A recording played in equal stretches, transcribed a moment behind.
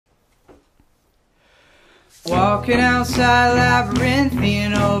Walking outside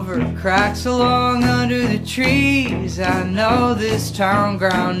labyrinthian over cracks along under the trees. I know this town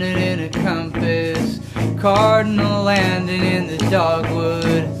grounded in a compass, cardinal landing in the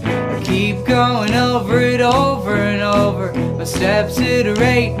dogwood. I keep going over it over and over. My steps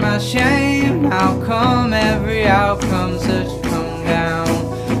iterate my shame. How come every outcome such a come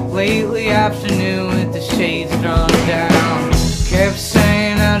down? Lately afternoon with the shades drawn down. Kept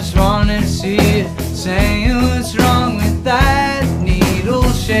saying I just wanted to see it, saying what's wrong with that? Needle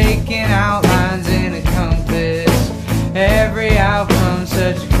shaking outlines in a compass. Every outcome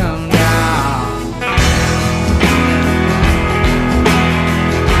such a come down.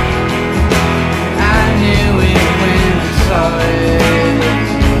 I knew it when I saw it,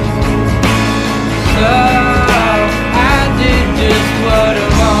 so I did just what I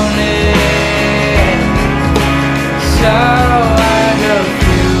wanted. So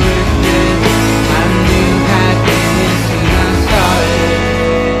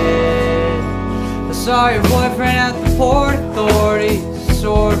saw your boyfriend at the Port Authority,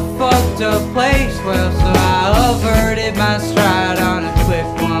 sort of fucked up place. Well, so I averted my stride on a quick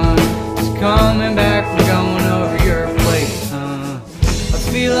one. Just coming back from going over your place, I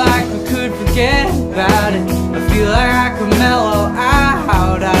feel like we could forget about it. I feel like I could mellow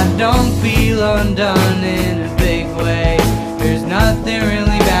out. I don't feel undone in a big way. There's nothing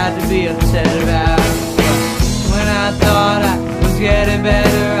really bad to be upset about. When I thought I was getting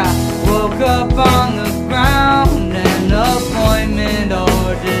better, I woke up on the ground. An appointment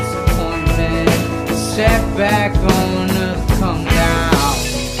or disappointment, a setback on a come down.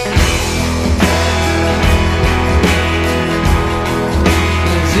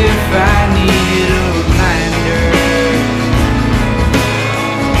 As if I needed a reminder.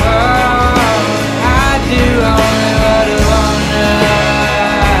 Oh, I do only what I wanna,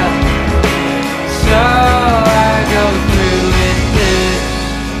 so I go through with it.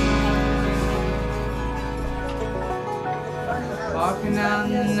 Walking out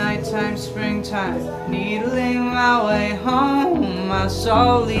in the nighttime, springtime, needling my way home. I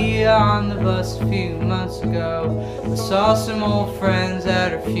saw Leah on the bus a few months ago. I saw some old friends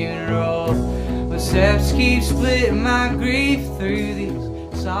at her funeral. My steps keep splitting my grief through these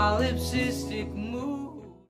solipsistic